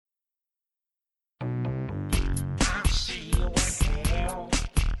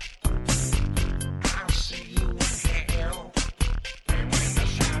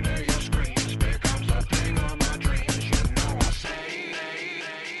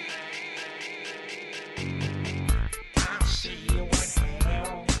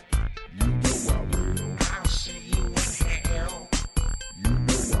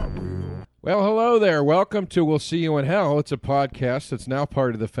Hello there. Welcome to We'll See You in Hell. It's a podcast that's now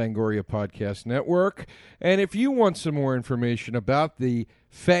part of the Fangoria Podcast Network. And if you want some more information about the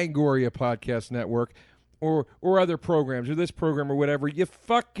Fangoria Podcast Network or other programs or this program or whatever, you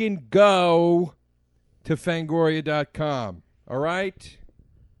fucking go to fangoria.com. All right?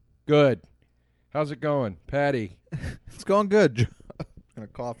 Good. How's it going, Patty? It's going good. I'm going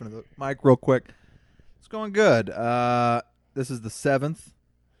to cough into the mic real quick. It's going good. This is the 7th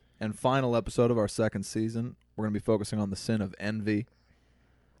and final episode of our second season. We're going to be focusing on the sin of envy.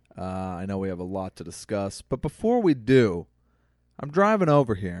 I know we have a lot to discuss, but before we do, I'm driving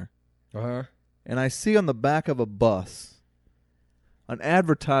over here, and I see on the back of a bus an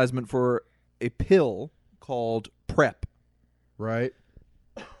advertisement for a pill called PrEP. Right.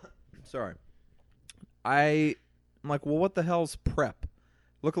 Sorry. I'm like, well, what the hell's PrEP?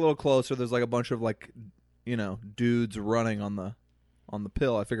 Look a little closer. There's like a bunch of dudes running on the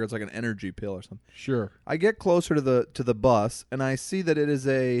pill. I figure it's like an energy pill or something. Sure. I get closer to the bus and I see that it is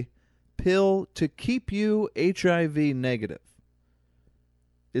a pill to keep you HIV negative.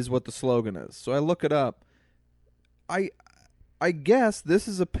 Is what the slogan is. So I look it up. I guess this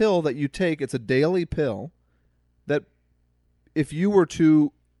is a pill that you take. It's a daily pill that if you were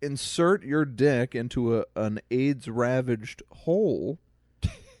to insert your dick into an AIDS-ravaged hole,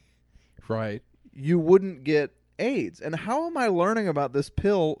 right, you wouldn't get AIDS. And how am I learning about this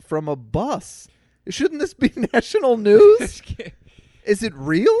pill from a bus? Shouldn't this be national news? Is it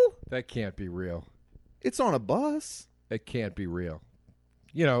real? That can't be real. It's on a bus. It can't be real.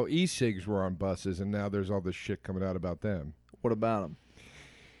 You know, e-cigs were on buses, and now there's all this shit coming out about them. What about them?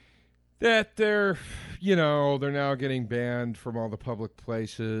 That they're now getting banned from all the public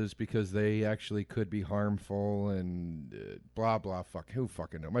places because they actually could be harmful and blah, blah, who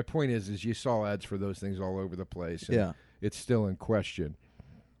fucking knows? My point is you saw ads for those things all over the place, and yeah. It's still in question.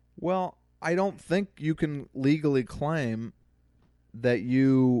 Well, I don't think you can legally claim that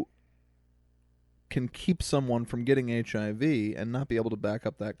you can keep someone from getting HIV and not be able to back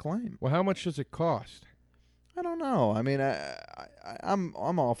up that claim. Well, how much does it cost? I don't know. I mean, I'm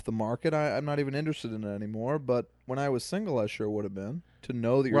off the market. I'm not even interested in it anymore. But when I was single, I sure would have been. To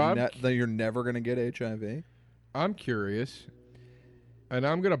know that you're never going to get HIV. I'm curious, and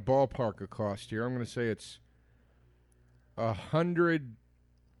I'm going to ballpark a cost here. I'm going to say it's $100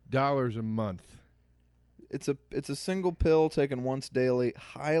 a month. It's a single pill taken once daily,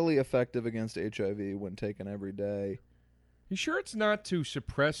 highly effective against HIV when taken every day. You sure it's not to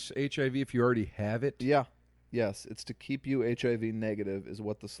suppress HIV if you already have it? Yeah. Yes, it's to keep you HIV negative is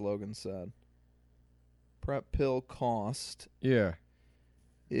what the slogan said. PrEP pill cost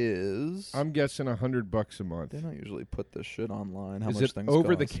is... I'm guessing $100 a month. They don't usually put this shit online. Is it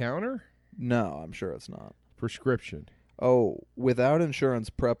over the counter? No, I'm sure it's not. Prescription. Oh, without insurance,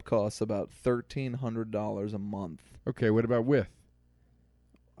 PrEP costs about $1,300 a month. Okay, what about with?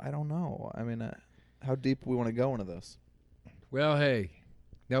 I don't know. I mean, how deep we want to go into this? Well, hey,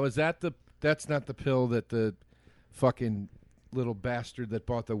 now that's not the pill that the fucking little bastard that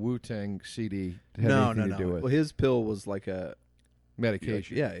bought the Wu-Tang CD had anything to do with. Well, his pill was like a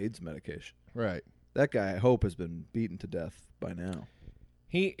medication. Yeah, AIDS medication. Right. That guy, I hope, has been beaten to death by now.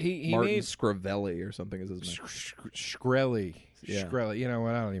 He Martin made Scrivelli or something is his name. Shkreli. Yeah. Shkreli. You know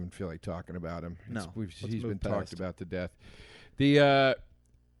what? I don't even feel like talking about him. No, he's been talked about to death. I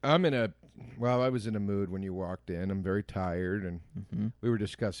was in a mood when you walked in. I'm very tired, and we were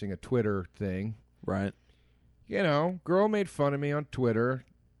discussing a Twitter thing. Right. You know, girl made fun of me on Twitter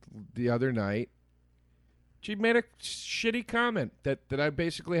the other night. She made a shitty comment that I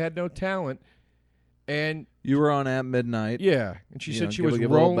basically had no talent. And you were on At Midnight. Yeah. And she said she was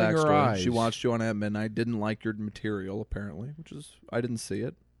rolling her eyes. She watched you on At Midnight, didn't like your material, apparently, which is, I didn't see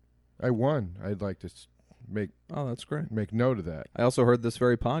it. I won. I'd like to that's great. Make note of that. I also heard this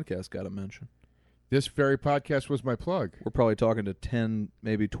very podcast got a mention. This very podcast was my plug. We're probably talking to 10,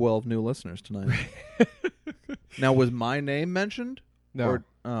 maybe 12 new listeners tonight. Now, was my name mentioned? No.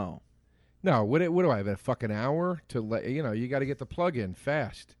 No, what do I have, a fucking hour to let you got to get the plug in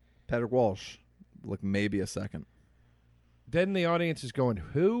fast. Patrick Walsh, like maybe a second. Then the audience is going,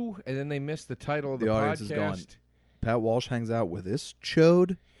 who? And then they miss the title of the audience podcast. Is going, Pat Walsh hangs out with this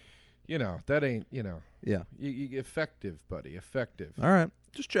chode. That ain't, Yeah. Effective, buddy, effective. All right,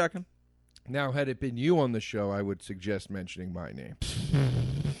 just checking. Now, had it been you on the show, I would suggest mentioning my name.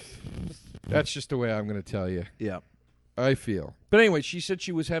 That's just the way I'm going to tell you. Yeah. I feel. But anyway, she said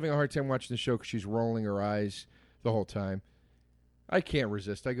she was having a hard time watching the show because she's rolling her eyes the whole time. I can't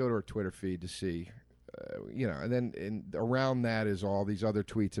resist. I go to her Twitter feed to see, and then around that is all these other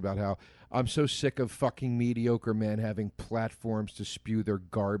tweets about how I'm so sick of fucking mediocre men having platforms to spew their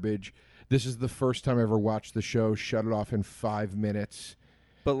garbage This is the first time I ever watched the show. Shut it off in 5 minutes.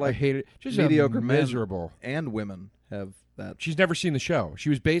 But like I hate it. Just mediocre miserable. men and women have that. She's never seen the show. She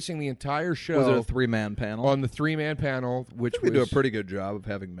was basing the entire show. Was it a 3-man panel? On the 3-man panel, which they do a pretty good job of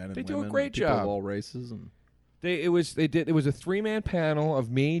having men and women. They do a great people job of all races. And it was a 3-man panel of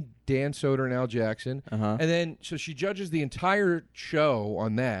me, Dan Soder, and Al Jackson. Uh-huh. And then so she judges the entire show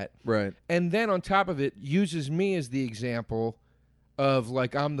on that. Right. And then on top of it, uses me as the example of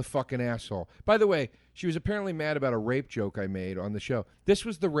like I'm the fucking asshole. By the way, she was apparently mad about a rape joke I made on the show. This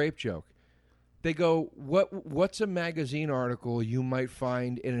was the rape joke. They go, what's a magazine article you might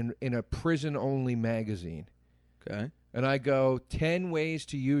find in a prison-only magazine? Okay. And I go, 10 ways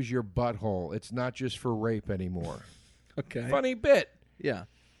to use your butthole. It's not just for rape anymore. Okay. Funny bit. Yeah.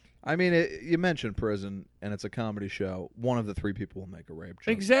 I mean, you mentioned prison, and it's a comedy show. One of the 3 people will make a rape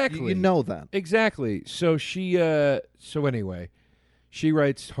joke. Exactly. You know that. Exactly. So so anyway, she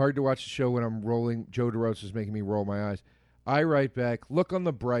writes, hard to watch the show when I'm rolling. Joe DeRosa is making me roll my eyes. I write back, look on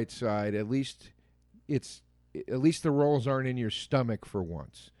the bright side. At least the rolls aren't in your stomach for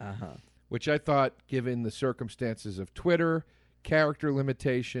once. Uh-huh. Which I thought, given the circumstances of Twitter, character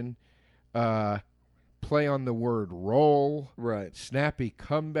limitation, play on the word roll, right, snappy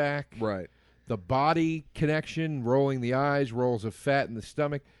comeback, right, the body connection, rolling the eyes, rolls of fat in the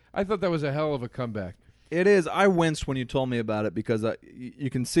stomach. I thought that was a hell of a comeback. It is. I winced when you told me about it because you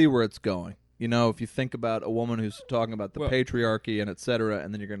can see where it's going. You know, if you think about a woman who's talking about the patriarchy and et cetera,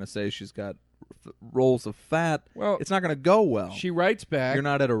 and then you're going to say she's got rolls of fat, well, it's not going to go well. She writes back. You're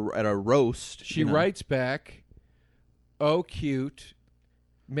not at a roast. She writes back, oh, cute,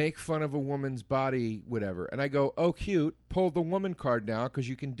 make fun of a woman's body, whatever. And I go, oh, cute, pull the woman card now because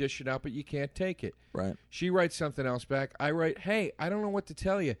you can dish it out, but you can't take it. Right. She writes something else back. I write, hey, I don't know what to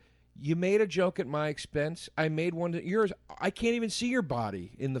tell you. You made a joke at my expense. I made one at yours. I can't even see your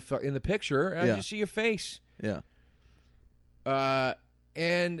body in the picture. I just see your face. Yeah.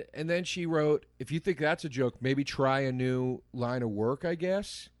 And then she wrote, if you think that's a joke, maybe try a new line of work, I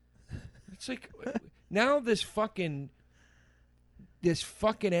guess. It's like now this fucking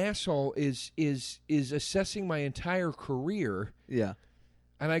asshole is assessing my entire career. Yeah.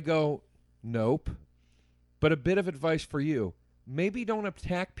 And I go, nope. But a bit of advice for you. Maybe don't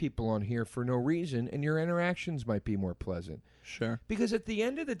attack people on here for no reason, and your interactions might be more pleasant. Sure. Because at the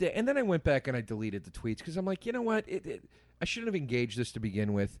end of the day, and then I went back and I deleted the tweets because I'm like, you know what? I shouldn't have engaged this to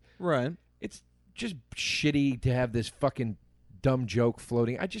begin with. Right. It's just shitty to have this fucking dumb joke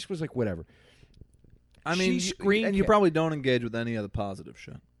floating. I just was like, whatever. I mean, you probably don't engage with any of the positive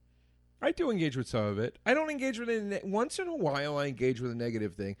shit. I do engage with some of it. I don't engage with it. Once in a while, I engage with a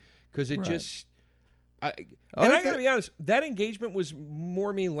negative thing because it just... I gotta be honest, that engagement was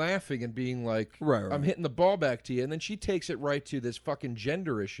more me laughing and being like, right. I'm hitting the ball back to you. And then she takes it right to this fucking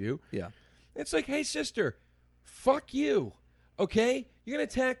gender issue. Yeah. It's like, hey, sister, fuck you. Okay? You're going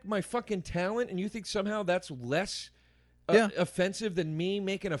to attack my fucking talent and you think somehow that's less offensive than me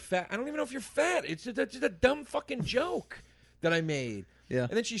making a fat... I don't even know if you're fat. It's just a dumb fucking joke that I made. Yeah.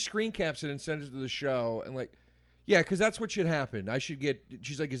 And then she screen caps it and sends it to the show and like... Yeah, because that's what should happen. I should get...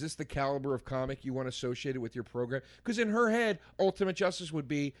 She's like, is this the caliber of comic you want associated with your program? Because in her head, ultimate justice would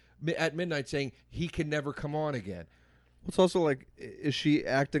be at midnight saying, he can never come on again. It's also like, is she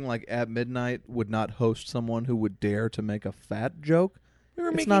acting like at midnight would not host someone who would dare to make a fat joke? We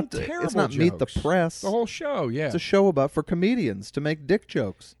were it's making terrible It's not jokes. Meet the Press. The whole show, yeah. It's a show for comedians to make dick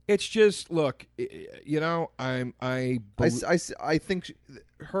jokes. It's just, look, you know, I think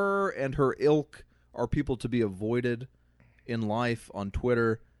her and her ilk are people to be avoided in life on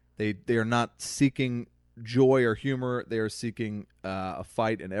Twitter. They are not seeking joy or humor. They are seeking a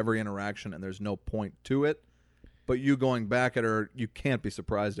fight in every interaction, and there's no point to it. But you going back at her, you can't be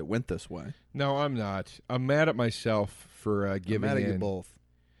surprised it went this way. No, I'm not. I'm mad at myself for giving I'm mad in. at you both.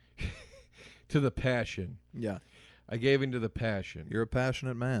 To the passion. Yeah. I gave in to the passion. You're a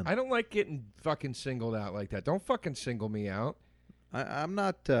passionate man. I don't like getting fucking singled out like that. Don't fucking single me out. I'm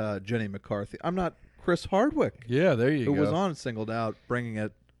not Jenny McCarthy. I'm not Chris Hardwick. Yeah, there you go. Who was on Singled Out, bringing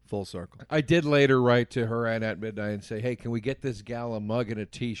it full circle. I did later write to her at midnight and say, hey, can we get this gal a mug and a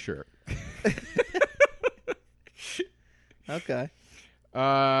T-shirt? Okay. You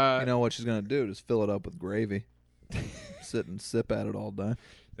know what she's going to do? Just fill it up with gravy. Sit and sip at it all day.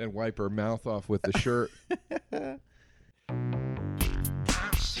 Then wipe her mouth off with the shirt.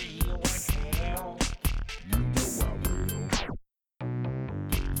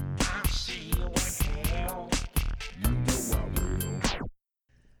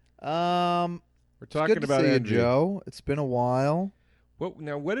 We're talking good to about see envy. You, Joe. It's been a while.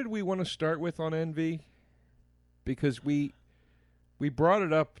 What did we want to start with on envy? Because we brought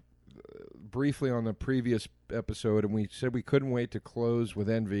it up briefly on the previous episode, and we said we couldn't wait to close with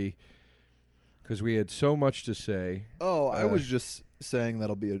envy because we had so much to say. Oh, I was just saying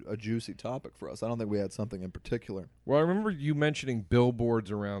that'll be a juicy topic for us. I don't think we had something in particular. Well, I remember you mentioning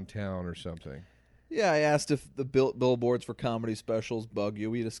billboards around town or something. Yeah, I asked if the billboards for comedy specials bug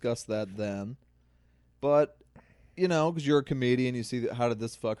you. We discussed that then. But, because you're a comedian, you see how did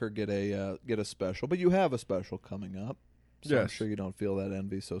this fucker get a special? But you have a special coming up. So yes. I'm sure you don't feel that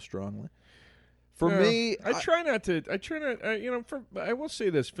envy so strongly. For me, I try not. I will say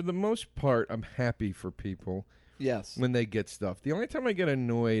this. For the most part, I'm happy for people. Yes. When they get stuff. The only time I get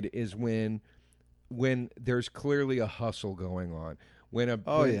annoyed is when there's clearly a hustle going on. When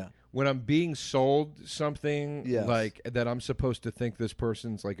I'm being sold something like that I'm supposed to think this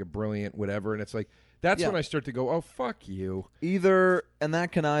person's like a brilliant whatever, and it's like that's when I start to go, oh fuck you. That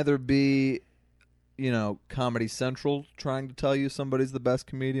can either be Comedy Central trying to tell you somebody's the best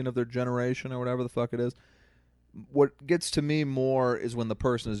comedian of their generation or whatever the fuck it is. What gets to me more is when the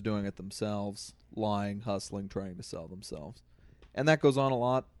person is doing it themselves, lying, hustling, trying to sell themselves. And that goes on a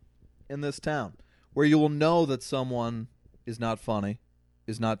lot in this town, where you will know that someone is not funny,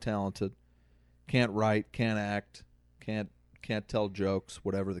 is not talented, can't write, can't act, can't tell jokes,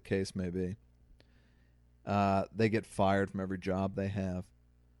 whatever the case may be. They get fired from every job they have.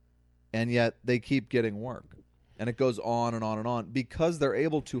 And yet they keep getting work. And it goes on and on and on because they're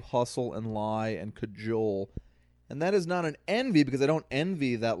able to hustle and lie and cajole. And that is not an envy, because I don't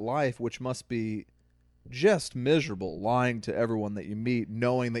envy that life, which must be just miserable, lying to everyone that you meet,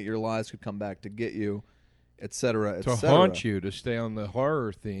 knowing that your lies could come back to get you, etc., etc. To haunt you, to stay on the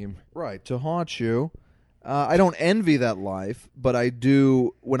horror theme. Right, to haunt you. I don't envy that life, but I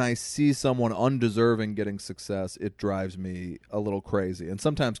do. When I see someone undeserving getting success, it drives me a little crazy, and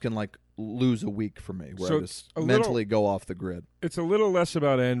sometimes can lose a week for me, where I just mentally go off the grid. It's a little less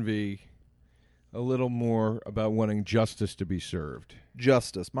about envy, a little more about wanting justice to be served.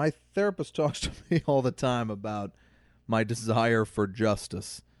 Justice. My therapist talks to me all the time about my desire for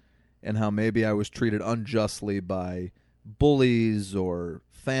justice and how maybe I was treated unjustly by bullies or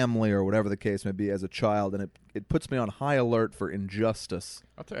family or whatever the case may be as a child, and it puts me on high alert for injustice.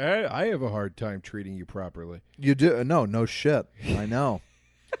 I'll tell you, I have a hard time treating you properly. You do? No shit. I know.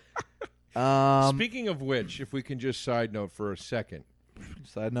 Speaking of which, if we can just side note for a second.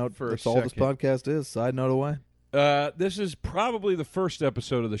 Side note, for that's a all second. this podcast is. Side note away. This is probably the first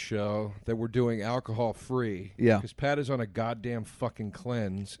episode of the show that we're doing alcohol-free. Yeah. Because Pat is on a goddamn fucking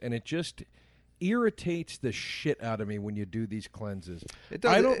cleanse, and it just irritates the shit out of me when you do these cleanses. It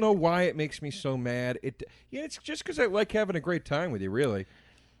does. I don't know why it makes me so mad. It's just because I like having a great time with you, really.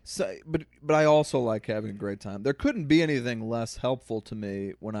 So, but I also like having a great time. There couldn't be anything less helpful to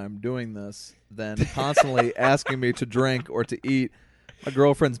me when I'm doing this than constantly asking me to drink or to eat. My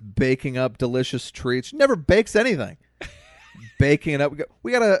girlfriend's baking up delicious treats. She never bakes anything. Baking it up.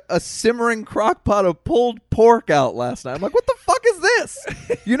 We got a simmering crock pot of pulled pork out last night. I'm like, what the fuck is this?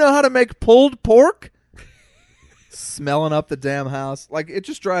 You know how to make pulled pork? Smelling up the damn house. It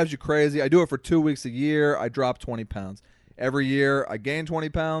just drives you crazy. I do it for 2 weeks a year. I drop 20 pounds. Every year, I gain 20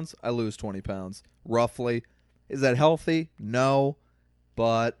 pounds. I lose 20 pounds, roughly. Is that healthy? No.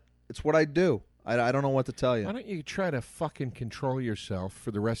 But it's what I do. I don't know what to tell you. Why don't you try to fucking control yourself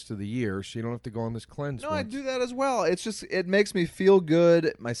for the rest of the year so you don't have to go on this cleanse? No, once? I do that as well. It's just, it makes me feel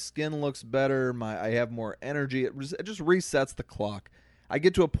good. My skin looks better. I have more energy. It just resets the clock. I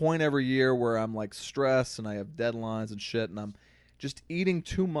get to a point every year where I'm stressed and I have deadlines and shit, and I'm just eating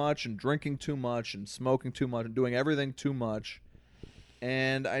too much and drinking too much and smoking too much and doing everything too much.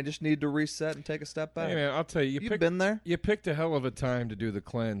 And I just need to reset and take a step back. Hey, man, I'll tell you. You've been there? You picked a hell of a time to do the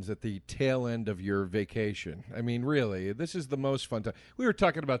cleanse at the tail end of your vacation. I mean, really, this is the most fun time. We were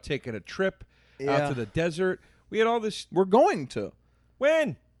talking about taking a trip out to the desert. We had all this. We're going to.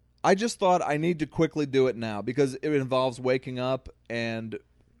 When? I just thought I need to quickly do it now because it involves waking up and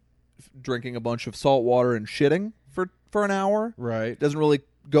drinking a bunch of salt water and shitting for an hour. Right. It doesn't really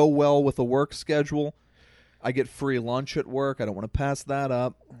go well with a work schedule. I get free lunch at work. I don't want to pass that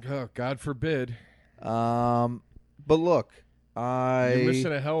up. Oh, God forbid. But look, You're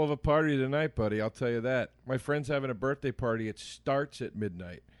missing a hell of a party tonight, buddy. I'll tell you that. My friend's having a birthday party. It starts at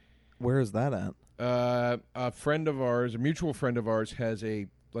midnight. Where is that at? A friend of ours, a mutual friend of ours, has a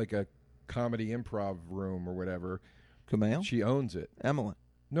comedy improv room or whatever. Kumail? She owns it. Emily.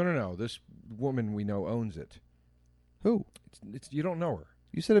 No. This woman we know owns it. Who? You don't know her.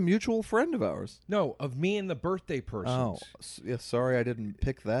 You said a mutual friend of ours. No, of me and the birthday persons. Oh, yeah, sorry I didn't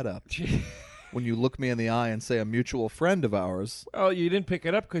pick that up. When you look me in the eye and say a mutual friend of ours. Well, you didn't pick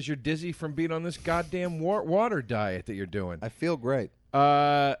it up because you're dizzy from being on this goddamn water diet that you're doing. I feel great.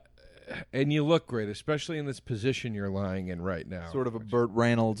 And you look great, especially in this position you're lying in right now. Sort of a Burt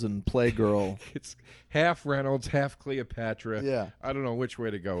Reynolds and Playgirl. It's half Reynolds, half Cleopatra. Yeah. I don't know which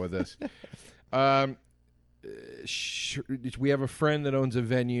way to go with this. We have a friend that owns a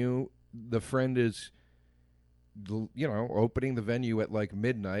venue. The friend is, opening the venue at like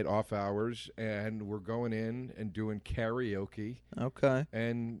midnight, off hours, and we're going in and doing karaoke. Okay.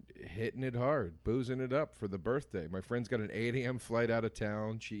 And hitting it hard, boozing it up for the birthday. My friend's got an 8 a.m. flight out of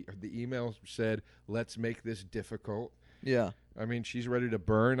town. The email said, "Let's make this difficult." Yeah. I mean, she's ready to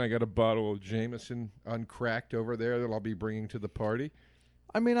burn. I got a bottle of Jameson uncracked over there that I'll be bringing to the party.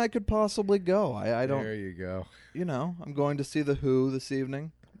 I mean, I could possibly go. I don't. There you go. I'm going to see The Who this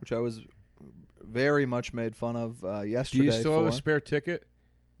evening, which I was very much made fun of yesterday. Do you still have a spare ticket?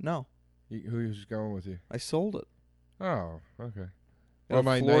 No. Who's going with you? I sold it. Oh, okay. Well,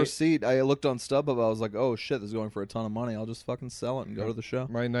 my floor seat, I looked on StubHub. I was like, oh, shit, this is going for a ton of money. I'll just fucking sell it and go to the show.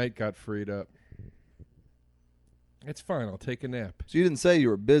 My night got freed up. It's fine. I'll take a nap. So you didn't say you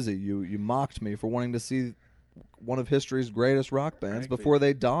were busy. You mocked me for wanting to see one of history's greatest rock bands before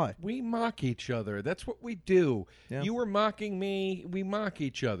they die. We mock each other. That's what we do. Yeah. You were mocking me. We mock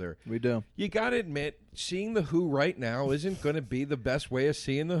each other. We do. You got to admit, seeing The Who right now isn't going to be the best way of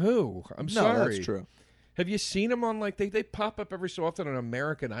seeing The Who. I'm sorry. No, that's true. Have you seen them on, like, they pop up every so often on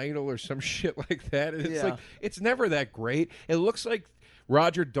American Idol or some shit like that? And it's like, it's never that great. It looks like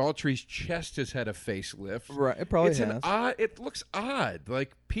Roger Daltrey's chest has had a facelift. Right, it probably has. It looks odd.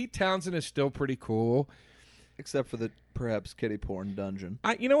 Like, Pete Townsend is still pretty cool. Except for the perhaps kiddie porn dungeon.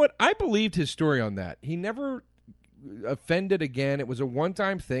 You know what? I believed his story on that. He never offended again. It was a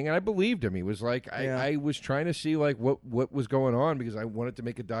one-time thing, and I believed him. He was like, I was trying to see like what was going on because I wanted to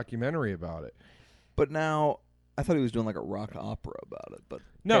make a documentary about it. But now, I thought he was doing like a rock opera about it. But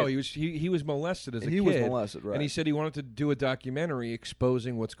no, he was molested as a kid. He was molested, right? And he said he wanted to do a documentary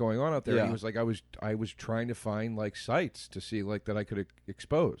exposing what's going on out there. Yeah. And he was like, I was trying to find like sites to see like that I could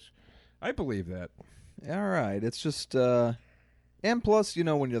expose. I believe that. All right. It's just, and plus,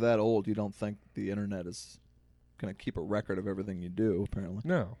 when you're that old, you don't think the internet is going to keep a record of everything you do, apparently.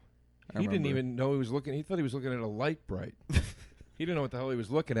 No. He didn't even know he was looking. He thought he was looking at a light bright. He didn't know what the hell he was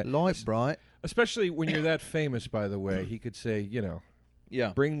looking at. Light bright. Especially when you're that famous, by the way. He could say,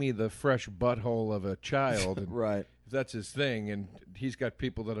 bring me the fresh butthole of a child. And right. If that's his thing, and he's got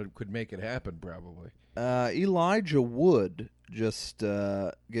people that could make it happen, probably. Elijah Wood just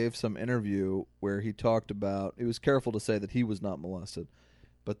gave some interview where he talked about, he was careful to say that he was not molested,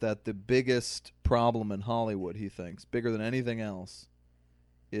 but that the biggest problem in Hollywood, he thinks, bigger than anything else,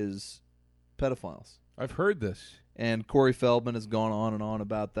 is pedophiles. I've heard this. And Corey Feldman has gone on and on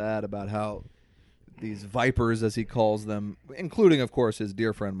about that, about how these vipers, as he calls them, including, of course, his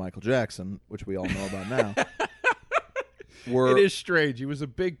dear friend Michael Jackson, which we all know about now. It is strange. He was a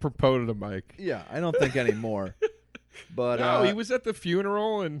big proponent of Mike. Yeah, I don't think anymore. But no, he was at the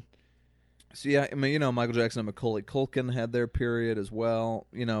funeral and. So yeah, I mean, Michael Jackson and Macaulay Culkin had their period as well.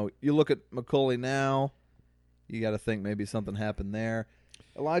 You look at Macaulay now, you got to think maybe something happened there.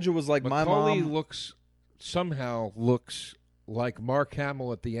 Elijah was like Macaulay my mom. somehow looks like Mark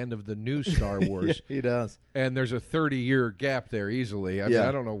Hamill at the end of the new Star Wars. Yeah, he does. And there's a 30-year gap there easily. I mean,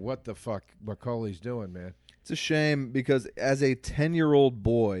 I don't know what the fuck Macaulay's doing, man. It's a shame because as a 10-year-old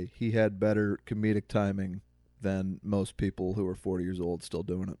boy, he had better comedic timing than most people who are 40 years old still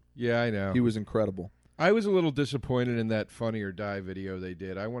doing it. Yeah, I know. He was incredible. I was a little disappointed in that Funny or Die video they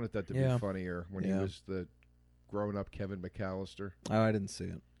did. I wanted that to be funnier when he was the grown-up Kevin McAllister. Oh, I didn't see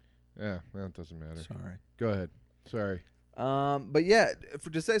it. Yeah, well, it doesn't matter. Sorry. Go ahead. Sorry. But yeah,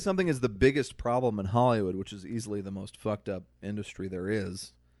 to say something is the biggest problem in Hollywood, which is easily the most fucked up industry there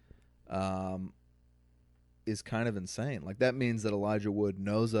is kind of insane. Like, that means that Elijah Wood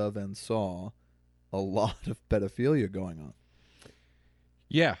knows of and saw a lot of pedophilia going on.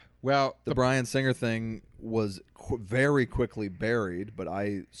 Yeah, well... The Bryan Singer thing was very quickly buried, but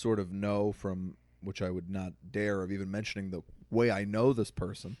I sort of know from, which I would not dare of even mentioning the way I know this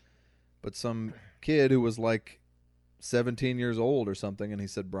person, but some kid who was like 17 years old or something, and he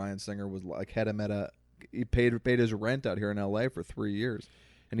said Bryan Singer was like, had him at he paid his rent out here in L.A. for 3 years.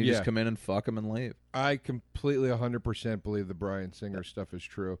 And he just come in and fuck him and leave. I completely 100% believe the Bryan Singer stuff is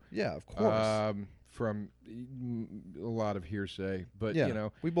true. Yeah, of course. From a lot of hearsay, but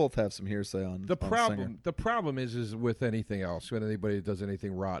we both have some hearsay on the problem. Singer. The problem is with anything else, when anybody that does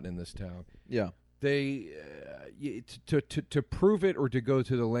anything rotten in this town, they to prove it or to go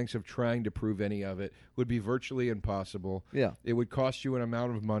to the lengths of trying to prove any of it would be virtually impossible. Yeah, it would cost you an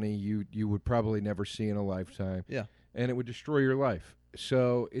amount of money you would probably never see in a lifetime. Yeah, and it would destroy your life.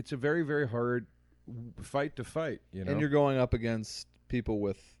 So it's a very, very hard fight to fight, And you're going up against people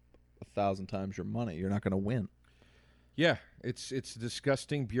with 1,000 times your money. You're not going to win. Yeah, it's a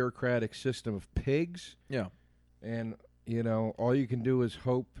disgusting bureaucratic system of pigs. Yeah. And, all you can do is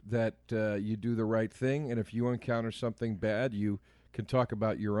hope that you do the right thing. And if you encounter something bad, you can talk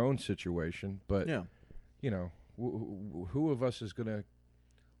about your own situation. But, Yeah. Who of us is going to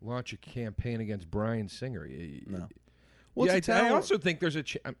launch a campaign against Bryan Singer? No. Well, I also think there's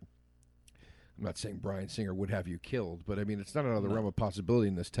I'm not saying Bryan Singer would have you killed, but I mean, it's not out of the realm of possibility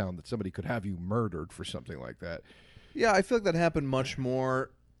in this town that somebody could have you murdered for something like that. Yeah, I feel like that happened much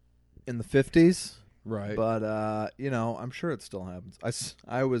more in the 50s. Right. But, I'm sure it still happens.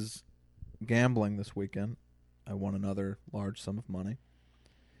 I was gambling this weekend. I won another large sum of money.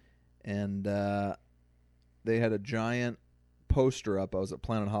 And they had a giant poster up. I was at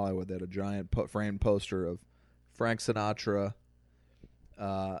Planet Hollywood. They had a giant framed poster of Frank Sinatra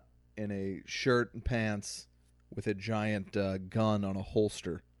in a shirt and pants with a giant gun on a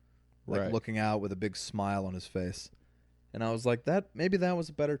holster, looking out with a big smile on his face. And I was like, maybe that was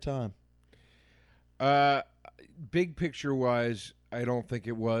a better time. Big picture wise, I don't think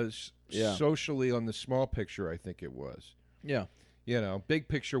it was. Yeah. Socially, on the small picture, I think it was. Yeah. Big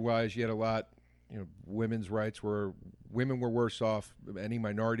picture wise, you had a lot. Women's rights women were worse off. Any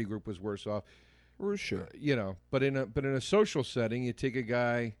minority group was worse off. For sure. But in a social setting, you take a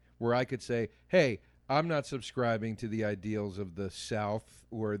guy where I could say, hey, I'm not subscribing to the ideals of the South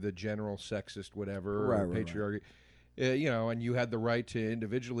or the general sexist whatever or patriarchy. Right. And you had the right to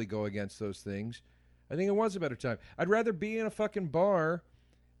individually go against those things. I think it was a better time. I'd rather be in a fucking bar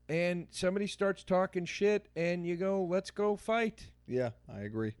and somebody starts talking shit and you go, let's go fight. Yeah, I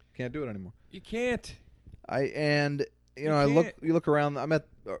agree. Can't do it anymore. You can't. You look around. I'm at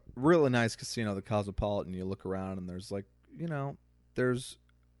a really nice casino, the Cosmopolitan. You look around and there's there's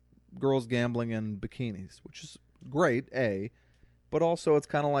girls gambling in bikinis, which is great, but also it's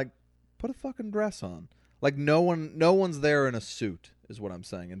kind of like, put a fucking dress on. Like no one's there in a suit is what I'm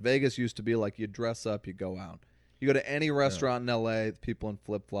saying. In Vegas used to be like you dress up, you go out. You go to any restaurant in L.A., people in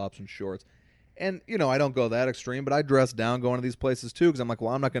flip-flops and shorts. And, I don't go that extreme, but I dress down going to these places too because I'm like,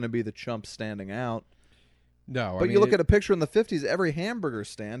 well, I'm not going to be the chump standing out. No, but you look at a picture in the 50s, every hamburger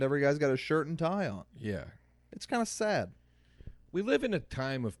stand, every guy's got a shirt and tie on. Yeah. It's kind of sad. We live in a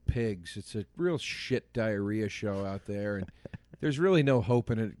time of pigs. It's a real shit diarrhea show out there, and there's really no hope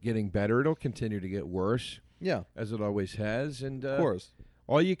in it getting better. It'll continue to get worse. Yeah. As it always has. And of course.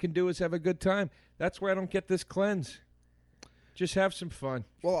 All you can do is have a good time. That's why I don't get this cleanse. Just have some fun.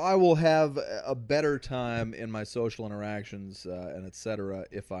 Well, I will have a better time in my social interactions and et cetera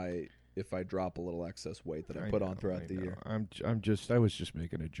if I drop a little excess weight that I put on throughout the year. I was just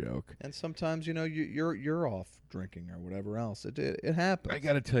making a joke. And sometimes you're off drinking or whatever else. It happens. I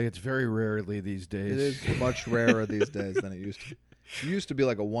got to tell you, it's very rarely these days. It is much rarer these days than it used to be. You used to be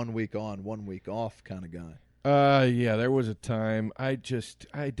like a 1 week on, 1 week off kind of guy. Yeah, there was a time. I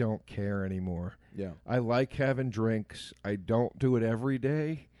don't care anymore. Yeah. I like having drinks. I don't do it every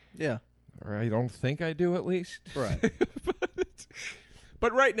day. Yeah. Or I don't think I do, at least. Right.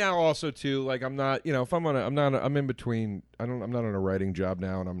 But right now also too, like I'm not, if I'm I'm in between. I'm not on a writing job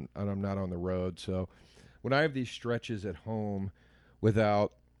now, and I'm not on the road. So when I have these stretches at home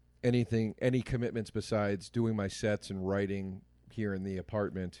without any commitments besides doing my sets and writing here in the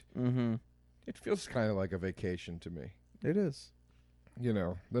apartment, it feels kind of like a vacation to me. It is.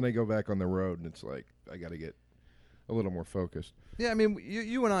 Then I go back on the road, and it's like I got to get a little more focused. Yeah, I mean,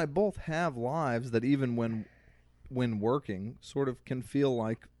 you and I both have lives that even when working sort of can feel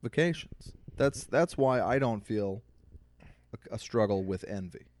like vacations. That's why I don't feel a struggle with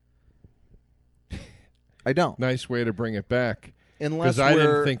envy. I don't. Nice way to bring it back. Unless I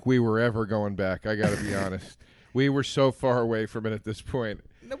didn't think we were ever going back. I got to be honest. We were so far away from it at this point.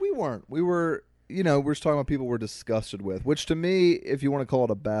 No, we weren't. We were, we were talking about people we're disgusted with, which to me, if you want to call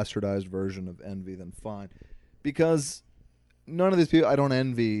it a bastardized version of envy, then fine. Because none of these people, I don't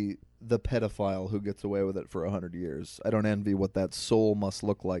envy the pedophile who gets away with it for 100 years. I don't envy what that soul must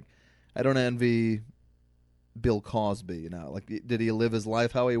look like. I don't envy Bill Cosby, Like, did he live his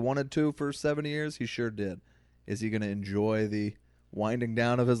life how he wanted to for 70 years? He sure did. Is he going to enjoy the winding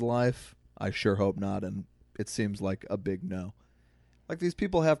down of his life? I sure hope not, and it seems like a big no. Like, these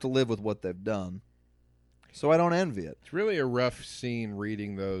people have to live with what they've done, so I don't envy it. It's really a rough scene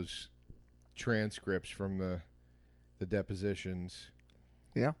reading those transcripts from the depositions.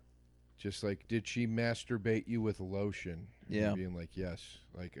 Yeah. Just like, did she masturbate you with lotion? Yeah. And being like, yes.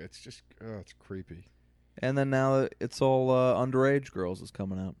 Like, it's just, it's creepy. And then now it's all underage girls is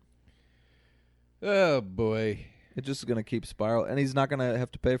coming out. Oh, boy. It's just going to keep spiraling. And he's not going to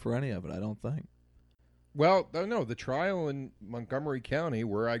have to pay for any of it, I don't think. Well, no, the trial in Montgomery County,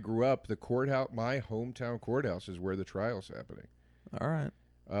 where I grew up, the courthouse, my hometown courthouse, is where the trial's happening. All right.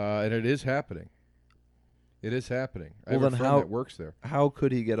 And it is happening. It is happening. I Well, have a then friend how- that works there. How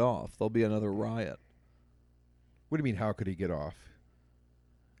could he get off? There'll be another riot. What do you mean, how could he get off?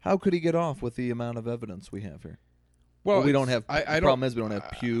 How could he get off with the amount of evidence we have here? Well, we don't have. I the don't, problem is we don't have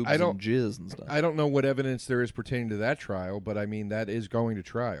pubes I don't- and jizz and stuff. I don't know what evidence there is pertaining to that trial, but I mean, that is going to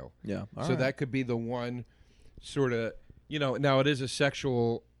trial. Yeah. All So right. that could be the one sort of, now it is a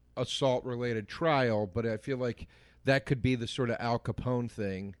sexual assault related trial, but I feel like that could be the sort of Al Capone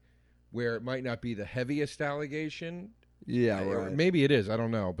thing where it might not be the heaviest allegation. Yeah. Or Right. maybe it is. I don't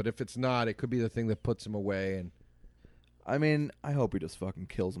know. But if it's not, it could be the thing that puts him away. And I mean, I hope he just fucking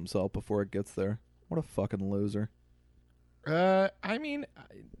kills himself before it gets there. What a fucking loser. I mean,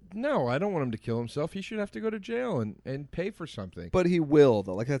 no, I don't want him to kill himself. He should have to go to jail and pay for something. But he will,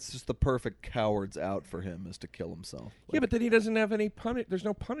 though. Like, that's just the perfect coward's out for him, is to kill himself. Yeah, but then he doesn't have any there's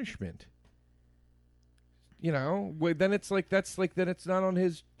no punishment. Then it's like then it's not on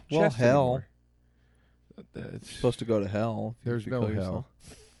his Well, chest hell. anymore. It's Supposed to go to hell. There's if you no kill hell. yourself.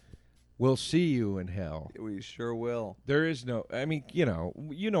 We'll see you in hell. We sure will. There is no. I mean, you know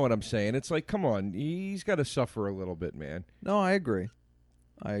what I'm saying. It's like, come on, he's got to suffer a little bit, man. No, I agree.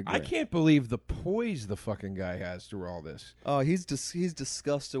 I can't believe the poise the fucking guy has through all this. Oh, he's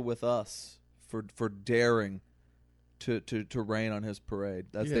disgusted with us for daring to rain on his parade.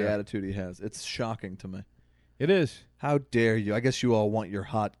 That's the Yeah. attitude he has. It's shocking to me. It is. How dare you? I guess you all want your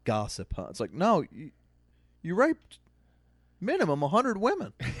hot gossip, huh? It's like, no, you raped minimum 100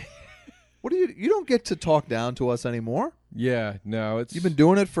 women. What do you don't get to talk down to us anymore. Yeah, no, it's You've been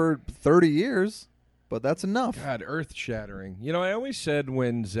doing it for 30 years, but that's enough. God, earth shattering. I always said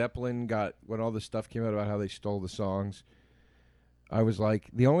when all the stuff came out about how they stole the songs, I was like,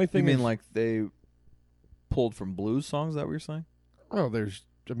 the only thing You mean like they pulled from blues songs? Is that what you're saying? oh,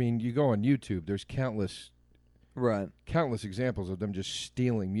 you go on YouTube, there's countless examples of them just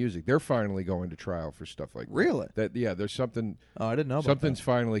stealing music. They're finally going to trial for stuff like Really? that. Yeah, there's something. Oh, I didn't know about Something's that.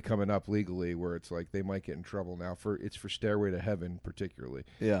 finally coming up legally where it's like they might get in trouble now for Stairway to Heaven particularly.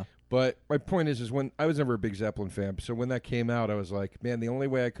 Yeah. But my point is when I was never a big Zeppelin fan, so when that came out, I was like, man, the only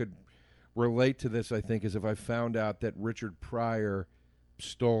way I could relate to this, I think, is if I found out that Richard Pryor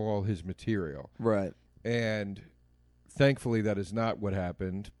stole all his material. Right. And thankfully, that is not what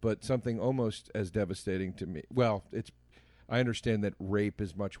happened, but something almost as devastating to me. Well, I understand that rape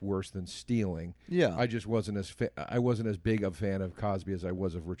is much worse than stealing. Yeah. I just wasn't as big a fan of Cosby as I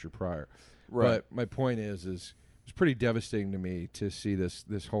was of Richard Pryor. Right. But my point is it was pretty devastating to me to see this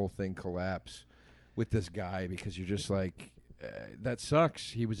whole thing collapse with this guy, because you're just like, that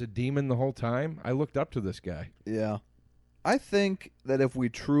sucks. He was a demon the whole time. I looked up to this guy. Yeah. I think that if we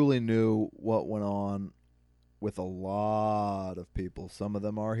truly knew what went on with a lot of people, some of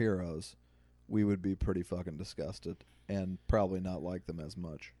them are heroes, we would be pretty fucking disgusted and probably not like them as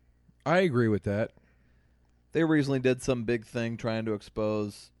much. I agree with that. They recently did some big thing trying to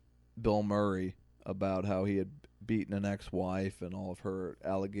expose Bill Murray about how he had beaten an ex-wife and all of her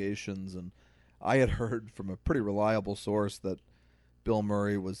allegations, and I had heard from a pretty reliable source that Bill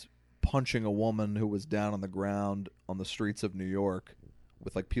Murray was punching a woman who was down on the ground on the streets of New York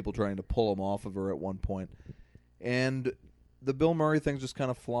with like people trying to pull him off of her at one point. And the Bill Murray things just kind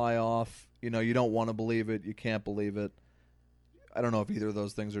of fly off. You don't want to believe it. You can't believe it. I don't know if either of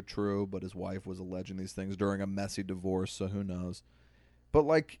those things are true, but his wife was alleging these things during a messy divorce, so who knows. But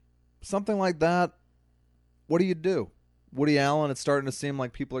like something like that, what do you do? Woody Allen, it's starting to seem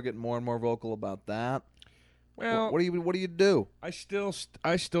like people are getting more and more vocal about that. Well, what do you do? I still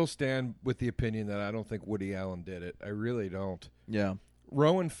stand with the opinion that I don't think Woody Allen did it. I really don't. Yeah.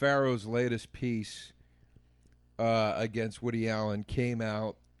 Rowan Farrow's latest piece against Woody Allen came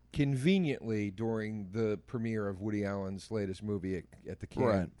out conveniently during the premiere of Woody Allen's latest movie at the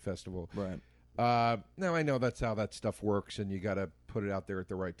Cannes Festival. Right. Now, I know that's how that stuff works, and you got to put it out there at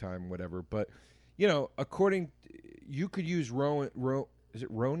the right time, whatever. But, you could use is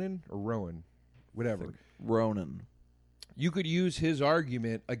it Ronan or Rowan? Whatever. Ronan. You could use his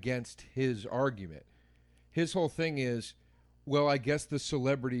argument against his argument. His whole thing is, well, I guess the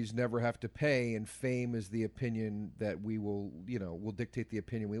celebrities never have to pay, and fame is the opinion that we'll dictate the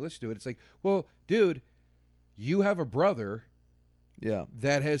opinion we listen to it. It's like, well, dude, you have a brother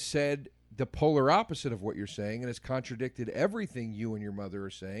that has said the polar opposite of what you're saying and has contradicted everything you and your mother are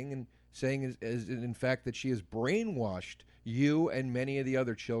saying, and saying is in fact that she has brainwashed you and many of the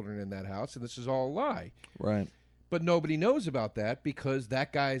other children in that house, and this is all a lie. Right. But nobody knows about that because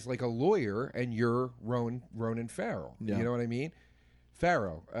that guy's like a lawyer and you're Ronan Farrow. Yeah. You know what I mean?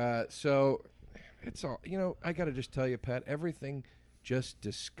 Farrow. So it's all, I got to just tell you, Pat, everything just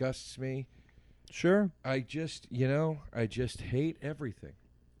disgusts me. Sure. I just hate everything.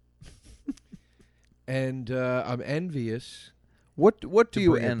 And I'm envious. What do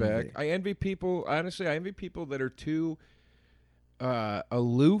you bring it envy? back. I envy people, honestly, I envy people that are too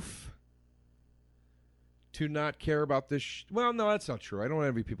aloof to not care about this. Well, no, that's not true. I don't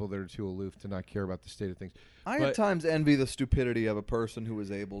envy people that are too aloof to not care about the state of things. I at times envy the stupidity of a person who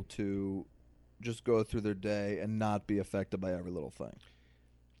is able to just go through their day and not be affected by every little thing.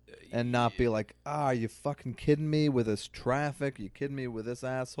 And not be like, are you fucking kidding me with this traffic? Are you kidding me with this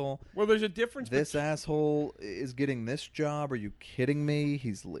asshole? Well, there's a difference. This asshole is getting this job. Are you kidding me?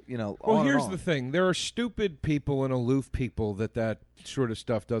 He's, Well, here's the thing. There are stupid people and aloof people that sort of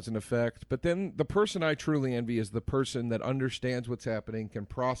stuff doesn't affect. But then the person I truly envy is the person that understands what's happening, can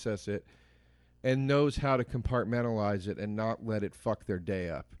process it, and knows how to compartmentalize it and not let it fuck their day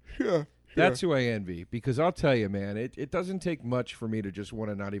up. Yeah. That's who I envy, because I'll tell you, man, it doesn't take much for me to just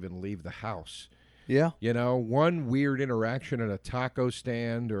want to not even leave the house. Yeah. One weird interaction at a taco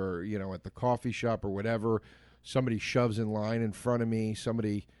stand or, at the coffee shop or whatever, somebody shoves in line in front of me,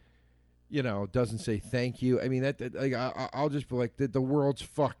 somebody, doesn't say thank you. I mean, I'll just be like, the world's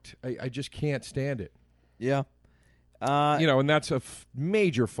fucked. I just can't stand it. Yeah. And that's a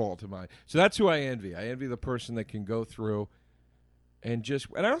major fault of mine. So that's who I envy. I envy the person that can go through and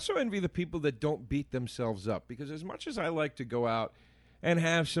I also envy the people that don't beat themselves up, because as much as I like to go out and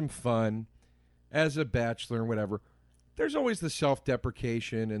have some fun as a bachelor and whatever, there's always the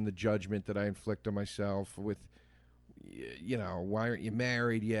self-deprecation and the judgment that I inflict on myself with, why aren't you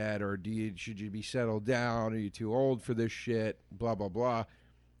married yet? Or should you be settled down? Are you too old for this shit? Blah, blah, blah.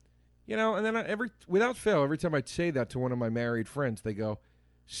 And then without fail, every time I'd say that to one of my married friends, they go,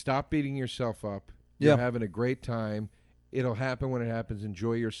 stop beating yourself up. You're having a great time. It'll happen when it happens.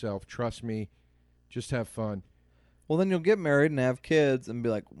 Enjoy yourself. Trust me. Just have fun. Well, then you'll get married and have kids and be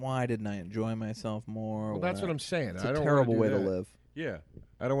like, why didn't I enjoy myself more? Well, that's what I'm saying. It's a terrible way to live. Yeah.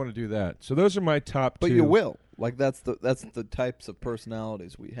 I don't want to do that. So those are my top two. But you will. Like, that's the types of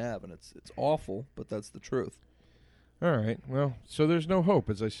personalities we have, and it's awful, but that's the truth. All right. Well, so there's no hope,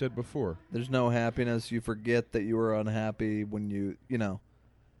 as I said before. There's no happiness. You forget that you were unhappy when you.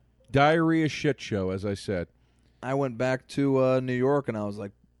 Diarrhea shit show, as I said. I went back to New York, and I was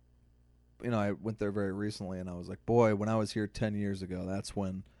like, I went there very recently, and I was like, boy, when I was here 10 years ago, that's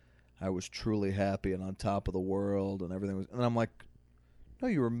when I was truly happy and on top of the world, and everything was. And I'm like, no,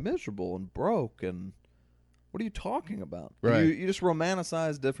 you were miserable and broke, and what are you talking about? Right. You just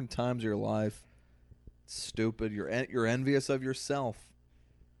romanticize different times of your life. It's stupid. You're envious of yourself,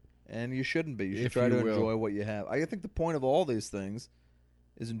 and you shouldn't be. You should try to enjoy what you have. I think the point of all these things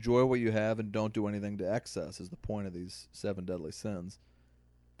is enjoy what you have and don't do anything to excess is the point of these 7 deadly sins.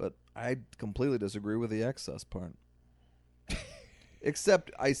 But I completely disagree with the excess part.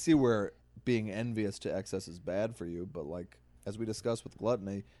 Except I see where being envious to excess is bad for you, but like as we discussed with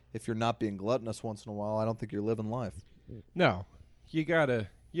gluttony, if you're not being gluttonous once in a while, I don't think you're living life. No. You gotta,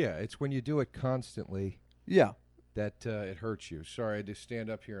 it's when you do it constantly. Yeah. That it hurts you. Sorry, I had to stand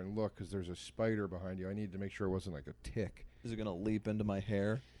up here and look because there's a spider behind you. I needed to make sure it wasn't like a tick. Is it going to leap into my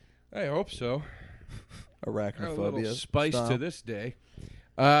hair? I hope so. Arachnophobia. A little spice style. to this day.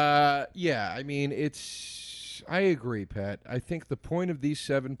 I mean, I agree, Pat. I think the point of these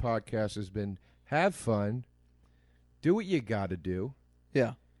 7 podcasts has been have fun, do what you got to do.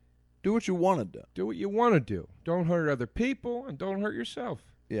 Yeah. Do what you want to do. Do what you want to do. Don't hurt other people and don't hurt yourself.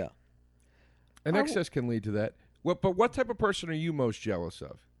 Yeah. And excess can lead to that. But what type of person are you most jealous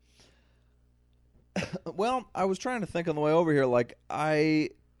of? Well, I was trying to think on the way over here. Like, I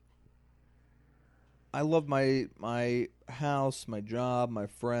love my house, my job, my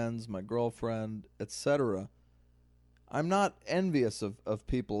friends, my girlfriend, etc. I'm not envious of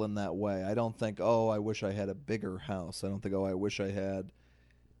people in that way. I don't think, oh, I wish I had a bigger house. I don't think, oh, I wish I had.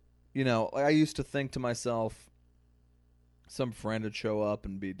 I used to think to myself, some friend would show up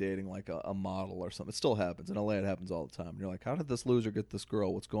and be dating like a model or something. It still happens. In LA, it happens all the time. You're like, how did this loser get this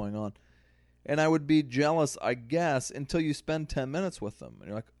girl? What's going on? And I would be jealous, I guess, until you spend 10 minutes with them. And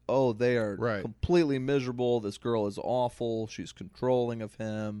you're like, oh, they are completely miserable. This girl is awful. She's controlling of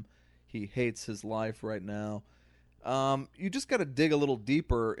him. He hates his life right now. You just got to dig a little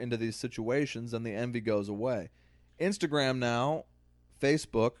deeper into these situations and the envy goes away. Instagram now,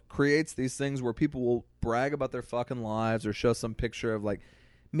 Facebook, creates these things where people will brag about their fucking lives or show some picture of like,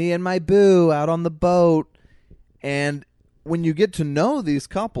 me and my boo out on the boat. And when you get to know these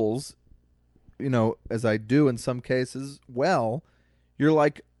couples, as I do in some cases, you're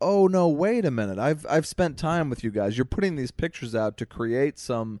like, oh no, wait a minute. I've spent time with you guys. You're putting these pictures out to create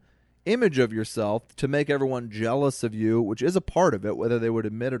some image of yourself to make everyone jealous of you, which is a part of it, whether they would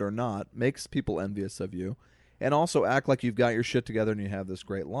admit it or not, makes people envious of you, and also act like you've got your shit together and you have this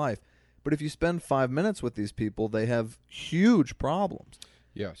great life. But if you spend 5 minutes with these people, they have huge problems.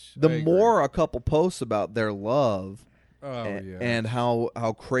 Yes. The more a couple posts about their love and how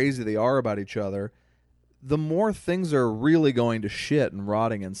crazy they are about each other, the more things are really going to shit and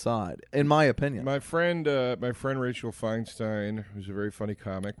rotting inside, in my opinion. My friend Rachel Feinstein, who's a very funny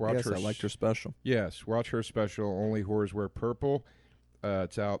comic. I liked her special. Yes, watch her special, Only Whores Wear Purple.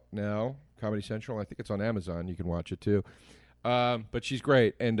 It's out now, Comedy Central. I think it's on Amazon. You can watch it too. But she's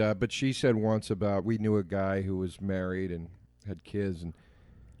great. And but she said once about, we knew a guy who was married and had kids and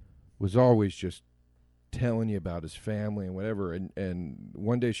was always just telling you about his family and whatever. And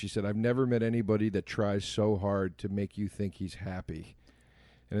one day she said, I've never met anybody that tries so hard to make you think he's happy.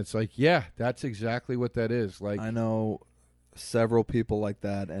 And it's like, yeah, that's exactly what that is. Like, I know several people like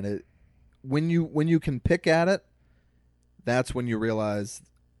that, and when you can pick at it, that's when you realize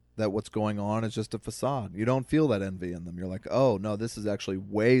that what's going on is just a facade. You don't feel that envy in them. You're like, oh no, this is actually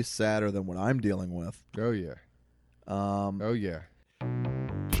way sadder than what I'm dealing with. Oh yeah. Oh yeah.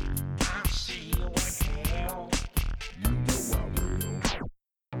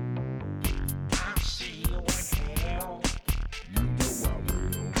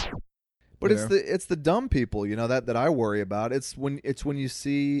 But it's the dumb people, that I worry about. It's when you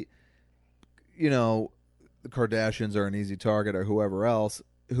see, the Kardashians are an easy target or whoever else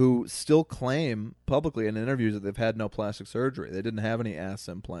who still claim publicly in interviews that they've had no plastic surgery. They didn't have any ass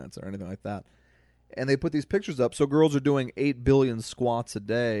implants or anything like that. And they put these pictures up. So girls are doing 8 billion squats a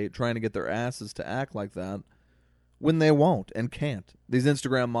day trying to get their asses to act like that when they won't and can't. These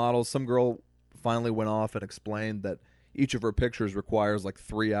Instagram models, some girl finally went off and explained that each of her pictures requires like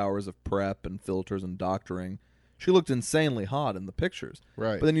 3 hours of prep and filters and doctoring. She looked insanely hot in the pictures.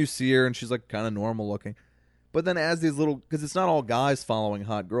 Right. But then you see her and she's like kind of normal looking. But then as these little, because it's not all guys following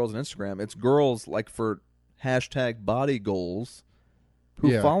hot girls on Instagram. It's girls like for hashtag body goals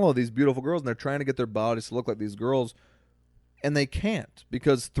who follow these beautiful girls, and they're trying to get their bodies to look like these girls. And they can't,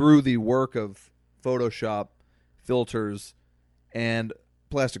 because through the work of Photoshop, filters, and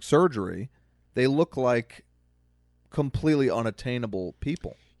plastic surgery, they look like completely unattainable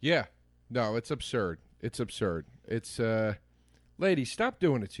people. Yeah. No, it's absurd. It's absurd. It's, ladies, stop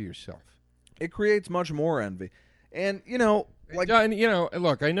doing it to yourself. It creates much more envy. And, look, I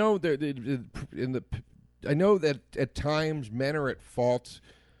know I know that at times men are at fault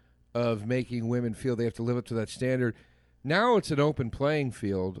of making women feel they have to live up to that standard. Now it's an open playing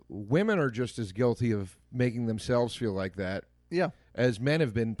field. Women are just as guilty of making themselves feel like that. Yeah. As men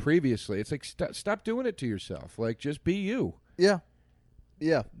have been previously. It's like, stop doing it to yourself. Like, just be you. Yeah.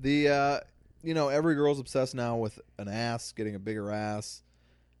 Yeah. The, every girl's obsessed now with an ass, getting a bigger ass.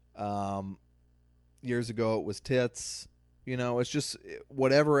 Years ago it was tits. It's just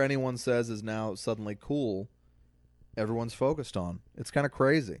whatever anyone says is now suddenly cool, everyone's focused on. It's kind of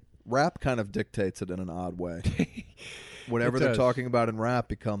crazy. Rap kind of dictates it in an odd way. Whatever they're talking about in rap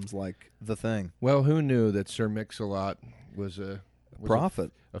becomes like the thing. Well, who knew that Sir Mix-a-Lot was a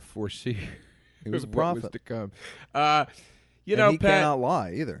prophet, a foreseer? He was a prophet. What was to come. And he Pat, cannot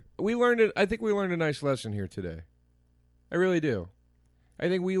lie either. We learned it. I think we learned a nice lesson here today. I really do. I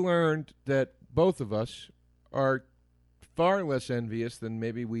think we learned that both of us are far less envious than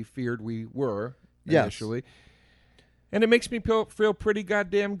maybe we feared we were initially. Yes. And it makes me feel pretty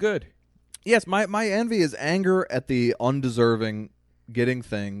goddamn good. Yes, my envy is anger at the undeserving getting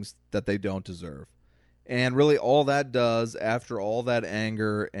things that they don't deserve. And really all that does, after all that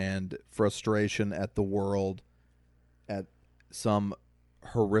anger and frustration at the world, at some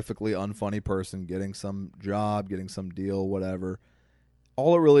horrifically unfunny person getting some job, getting some deal, whatever,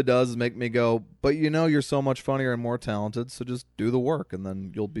 all it really does is make me go, but you're so much funnier and more talented, so just do the work, and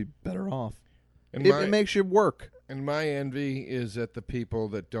then you'll be better off. And it makes you work. And my envy is at the people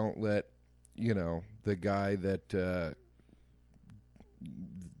that don't let, the guy that,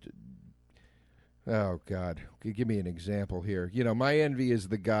 oh God, give me an example here. My envy is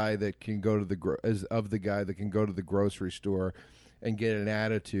the guy that can go to the guy that can go to the grocery store and get an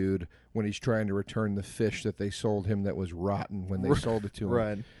attitude when he's trying to return the fish that they sold him that was rotten when they sold it to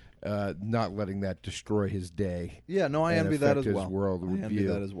him. Right. Not letting that destroy his day. Yeah, no, I envy that as well. I envy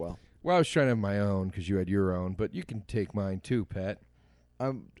that as well. Well, I was trying to have my own because you had your own, but you can take mine too, Pat.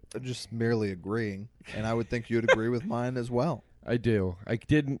 I'm just merely agreeing, and I would think you'd agree with mine as well. I do. I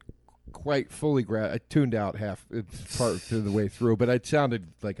didn't quite fully grasp. I tuned out part through the way through, but it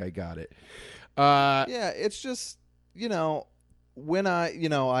sounded like I got it. Yeah, it's just, when I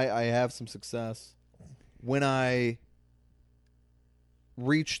have some success, when I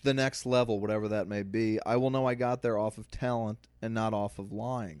reach the next level, whatever that may be, I will know I got there off of talent and not off of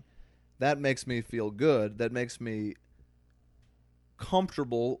lying. That makes me feel good. That makes me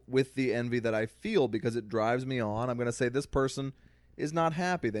comfortable with the envy that I feel because it drives me on. I'm going to say this person is not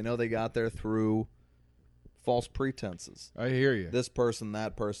happy. They know they got there through false pretenses. I hear you. This person,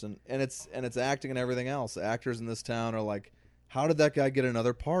 that person, and it's acting and everything else. Actors in this town are like, how did that guy get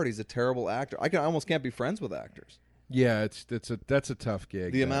another part? He's a terrible actor. I almost can't be friends with actors. Yeah, that's a tough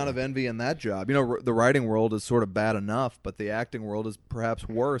gig. The amount of envy in that job. You know, the writing world is sort of bad enough, but the acting world is perhaps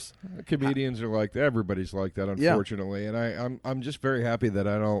worse. Comedians are like that. Everybody's like that, unfortunately. Yeah. And I'm just very happy that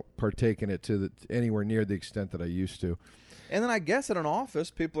I don't partake in it to anywhere near the extent that I used to. And then I guess at an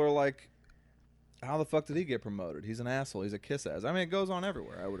office, people are like, how the fuck did he get promoted? He's an asshole. He's a kiss ass. I mean, it goes on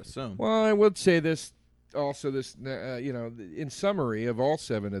everywhere, I would assume. Well, I would say this also. In summary of all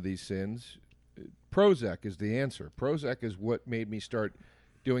 7 of these sins, Prozac is the answer. Prozac is what made me start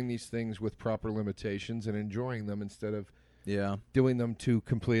doing these things with proper limitations and enjoying them instead of doing them to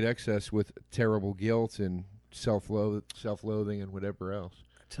complete excess with terrible guilt and self-loathing and whatever else.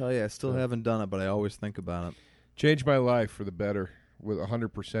 I tell you, I still haven't done it, but I always think about it. Changed my life for the better with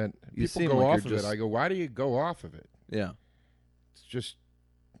 100%. People go off of it. I go, why do you go off of it? Yeah. It's just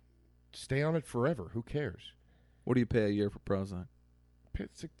stay on it forever. Who cares? What do you pay a year for Prozac?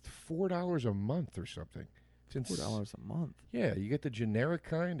 It's like $4 a month or something. It's $4 a month. Yeah, you get the generic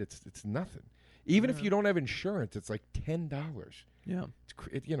kind. It's nothing. Even if you don't have insurance, it's like $10. Yeah,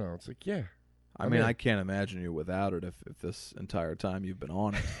 it's like I mean, I can't imagine you without it if this entire time you've been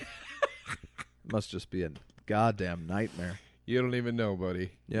on it. It must just be a goddamn nightmare. You don't even know,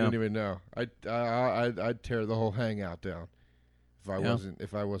 buddy. Yeah. You don't even know. I'd tear the whole hangout down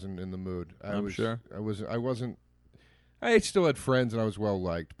if I wasn't in the mood. I'm sure. I wasn't. I still had friends and I was well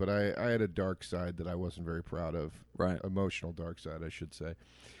liked, but I had a dark side that I wasn't very proud of. Right. Emotional dark side, I should say.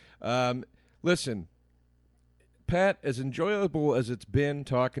 Listen, Pat, as enjoyable as it's been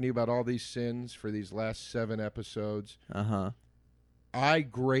talking to you about all these sins for these last 7 episodes, I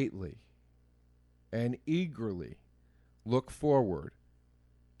greatly and eagerly look forward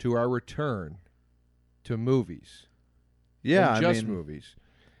to our return to movies. Yeah, movies.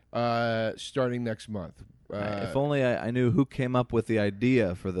 Starting next month. If only I knew who came up with the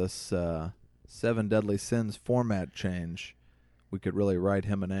idea for this 7 Deadly Sins format change, we could really write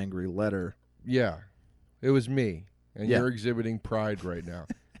him an angry letter. Yeah, it was me. And you're exhibiting pride right now,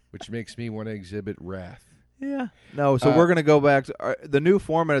 which makes me want to exhibit wrath. Yeah. No, so we're going to go back to the new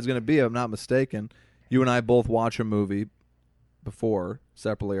format is going to be, if I'm not mistaken, you and I both watch a movie before,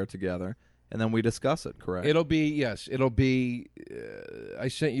 separately or together, and then we discuss it, correct? It'll be, I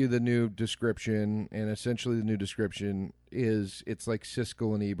sent you the new description, and essentially the new description is it's like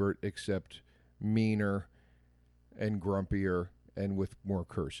Siskel and Ebert, except meaner and grumpier and with more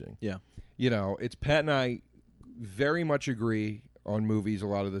cursing. Yeah. It's Pat and I very much agree on movies a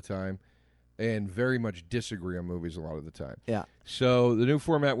lot of the time and very much disagree on movies a lot of the time. Yeah. So the new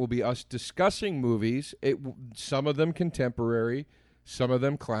format will be us discussing movies, some of them contemporary, some of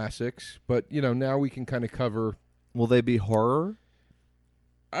them classics, but, now we can kind of cover. Will they be horror?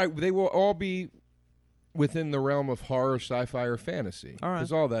 They will all be within the realm of horror, sci-fi, or fantasy. All right.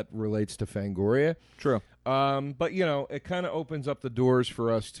 Because all that relates to Fangoria. True. But, it kind of opens up the doors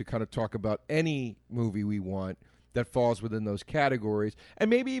for us to kind of talk about any movie we want that falls within those categories. And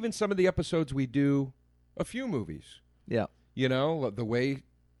maybe even some of the episodes we do a few movies. Yeah. The way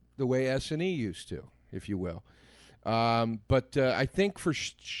S&E used to, if you will. But I think for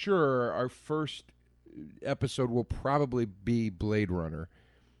sure our first episode will probably be Blade Runner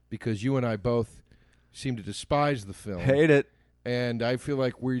because you and I both seem to despise the film. Hate it. And I feel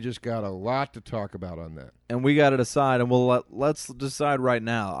like we just got a lot to talk about on that. And we got to decide, and let's decide right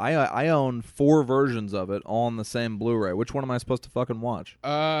now. I own 4 versions of it all on the same Blu-ray. Which one am I supposed to fucking watch?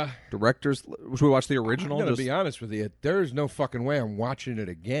 Directors? Should we watch the original? I'm going to be honest with you. There's no fucking way I'm watching it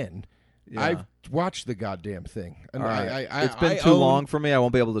again. Yeah. I've watched the goddamn thing. And right. It's been too long for me. I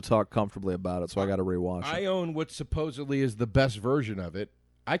won't be able to talk comfortably about it, so I got to rewatch it. I own what supposedly is the best version of it.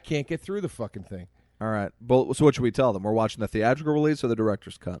 I can't get through the fucking thing. All right. Well, so what should we tell them? We're watching the theatrical release or the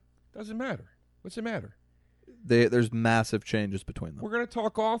director's cut? Doesn't matter. What's the matter? There's massive changes between them. We're going to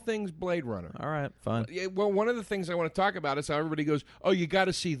talk all things Blade Runner. All right, fine. Well, one of the things I want to talk about is how everybody goes, oh, you got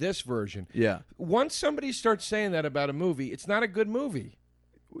to see this version. Yeah. Once somebody starts saying that about a movie, it's not a good movie.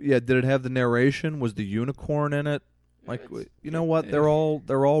 Yeah, did it have the narration? Was the unicorn in it? Like, you know what? They're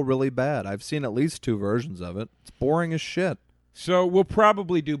all really bad. I've seen at least 2 versions of it. It's boring as shit. So we'll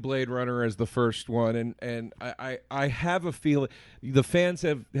probably do Blade Runner as the first one, and I have a feeling the fans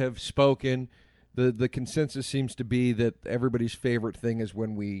have spoken. the consensus seems to be that everybody's favorite thing is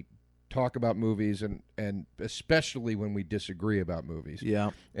when we talk about movies and especially when we disagree about movies.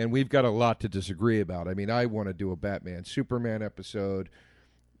 Yeah. And we've got a lot to disagree about. I mean, I want to do a Batman Superman episode.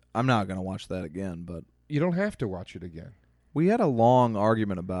 I'm not going to watch that again, but You don't have to watch it again. we had a long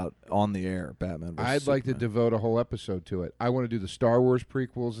argument about on the air Batman versus I'd like to Superman. devote a whole episode to it. I want to do the Star Wars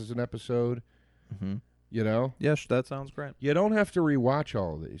prequels as an episode. Mm-hmm. You know? Yes, that sounds great. You don't have to rewatch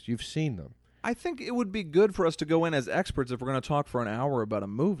all of these. You've seen them. I think it would be good for us to go in as experts if we're going to talk for an hour about a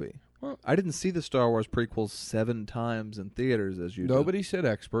movie. Well, I didn't see the Star Wars prequels 7 times in theaters as you did. nobody said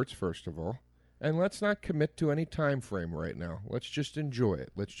experts, first of all. And let's not commit to any time frame right now. Let's just enjoy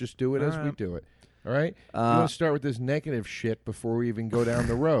it. Let's just do it All as we right. do it. All right? You want to start with this negative shit before we even go down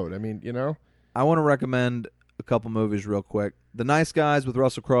the road. I mean, you know? I want to recommend a couple movies real quick. The Nice Guys with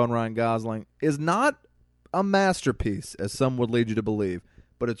Russell Crowe and Ryan Gosling is not a masterpiece, as some would lead you to believe,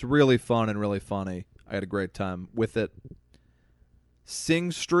 but it's really fun and really funny. I had a great time with it.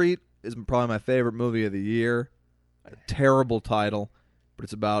 Sing Street is probably my favorite movie of the year. A terrible title, but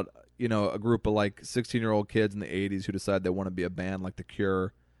it's about, a group of like 16-year-old kids in the 80s who decide they want to be a band like The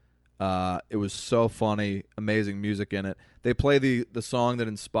Cure. It was so funny, amazing music in it. They play the song that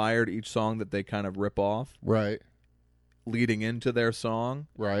inspired each song that they kind of rip off, Right. leading into their song.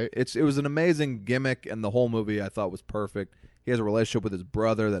 Right. It was an amazing gimmick, and the whole movie I thought was perfect. He has a relationship with his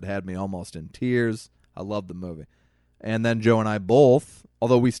brother that had me almost in tears. I love the movie. And then Joe and I both,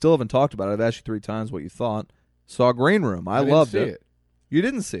 although we still haven't talked about it, I've asked you 3 times what you thought, saw Green Room. I didn't loved see it. You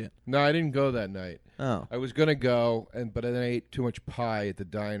didn't see it? No, I didn't go that night. Oh. I was going to go, but then I ate too much pie at the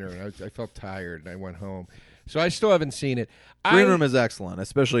diner, and I felt tired, and I went home. So I still haven't seen it. Green Room is excellent,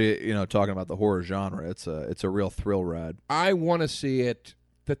 especially, talking about the horror genre. It's a real thrill ride. I want to see it.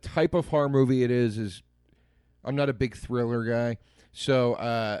 The type of horror movie it is I'm not a big thriller guy. So,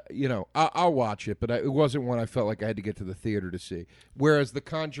 I'll watch it, but it wasn't one I felt like I had to get to the theater to see. Whereas The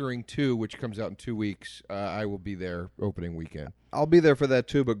Conjuring 2, which comes out in 2 weeks, I will be there opening weekend. I'll be there for that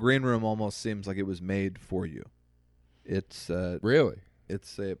too, but Green Room almost seems like it was made for you. It's Really?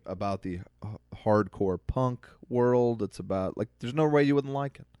 It's about the hardcore punk world. It's about, there's no way you wouldn't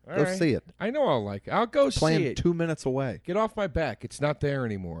like it. All Go right. see it. I know I'll like it. I'll go Playing see it. 2 minutes away. Get off my back. It's not there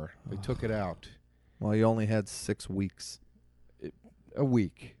anymore. They took it out. Well, you only had 6 weeks. A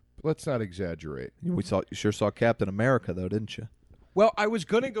week. Let's not exaggerate. You sure saw Captain America, though, didn't you? Well, I was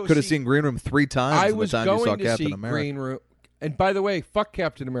going to go Could have seen Green Room 3 times I by was the time you saw going to Captain see America. Green Room. And by the way, fuck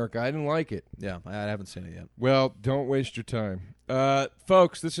Captain America. I didn't like it. Yeah, I haven't seen it yet. Well, don't waste your time.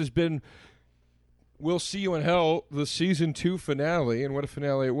 Folks, this has been We'll See You in Hell, the Season 2 finale. And what a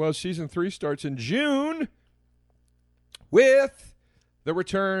finale it was. Season 3 starts in June with the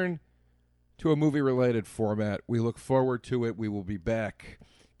return to a movie-related format. We look forward to it. We will be back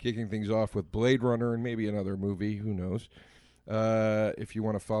kicking things off with Blade Runner and maybe another movie. Who knows? If you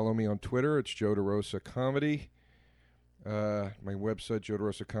want to follow me on Twitter, it's Joe DeRosa Comedy. My website,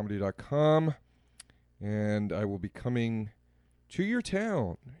 joederosacomedy.com. And I will be coming to your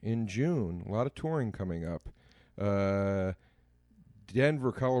town in June. A lot of touring coming up.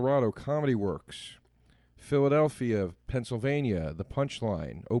 Denver, Colorado, Comedy Works. Philadelphia, Pennsylvania, The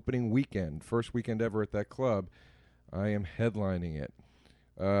Punchline, opening weekend, first weekend ever at that club. I am headlining it.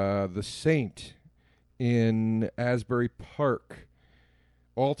 The Saint in Asbury Park,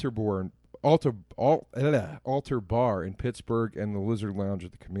 Altar Bar in Pittsburgh, and the Lizard Lounge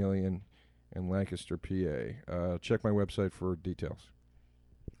at the Chameleon in Lancaster, PA. Check my website for details.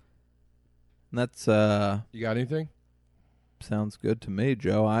 That's You got anything? sounds good to me,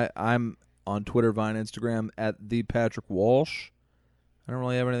 Joe. I'm on Twitter, Vine, Instagram at the Patrick Walsh. I don't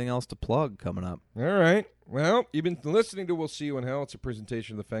really have anything else to plug coming up. All right. Well, you've been listening to We'll See You in Hell. It's a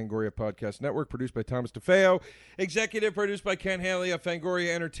presentation of the Fangoria Podcast Network, produced by Thomas DeFeo, executive produced by Ken Haley of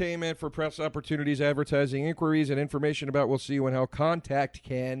Fangoria Entertainment. For press opportunities, advertising, inquiries, and information about We'll See You in Hell, contact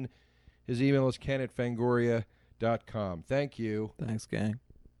Ken. His email is ken@fangoria.com. Thank you. Thanks, gang.